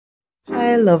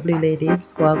Hi, lovely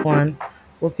ladies. Welcome.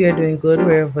 Hope you're doing good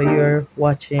wherever you're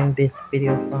watching this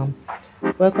video from.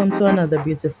 Welcome to another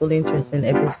beautiful, interesting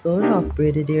episode of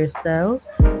Braided Hairstyles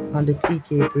on the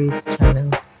TK Braids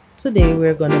channel. Today,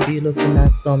 we're going to be looking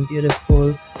at some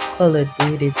beautiful colored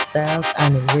braided styles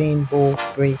and rainbow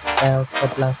braid styles for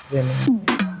black women.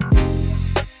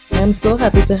 I'm so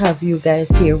happy to have you guys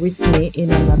here with me in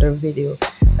another video,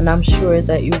 and I'm sure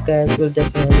that you guys will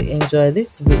definitely enjoy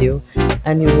this video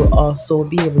and you will also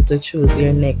be able to choose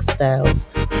your next styles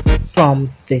from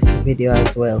this video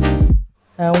as well.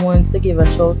 I want to give a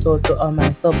shout out to all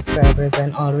my subscribers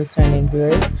and all returning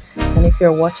viewers. And if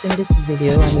you're watching this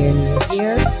video and you're new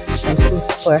here, I'm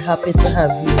super happy to have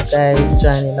you guys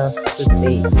joining us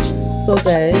today. So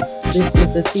guys, this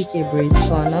is the TK Braids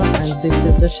Corner, and this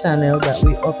is the channel that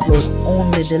we upload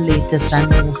only the latest and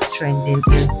most trending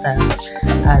hairstyles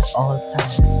at all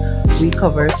times. We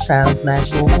cover styles like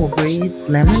boho braids,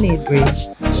 lemonade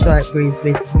braids, short braids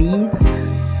with beads,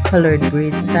 colored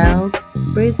braid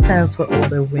styles for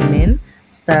older women,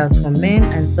 styles for men,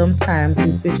 and sometimes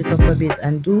we switch it up a bit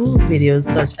and do videos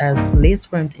such as lace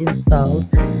front installs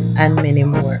and many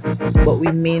more. But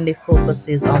we mainly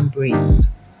focuses on braids.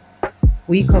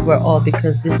 We cover all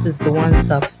because this is the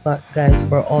one-stop spot, guys,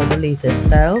 for all the latest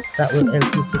styles that will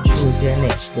help you to choose your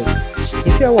next look.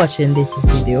 If you're watching this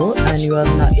video and you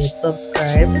have not yet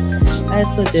subscribed, I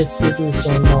suggest you do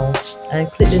so now and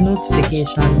click the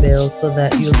notification bell so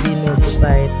that you'll be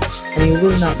notified and you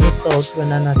will not miss out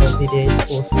when another video is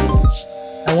posted.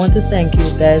 I want to thank you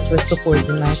guys for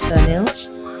supporting my channel,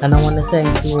 and I want to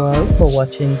thank you all for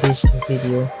watching this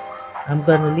video. I'm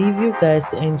gonna leave you guys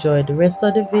to enjoy the rest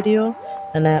of the video,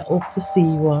 and I hope to see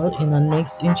you all in the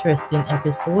next interesting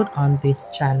episode on this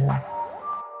channel.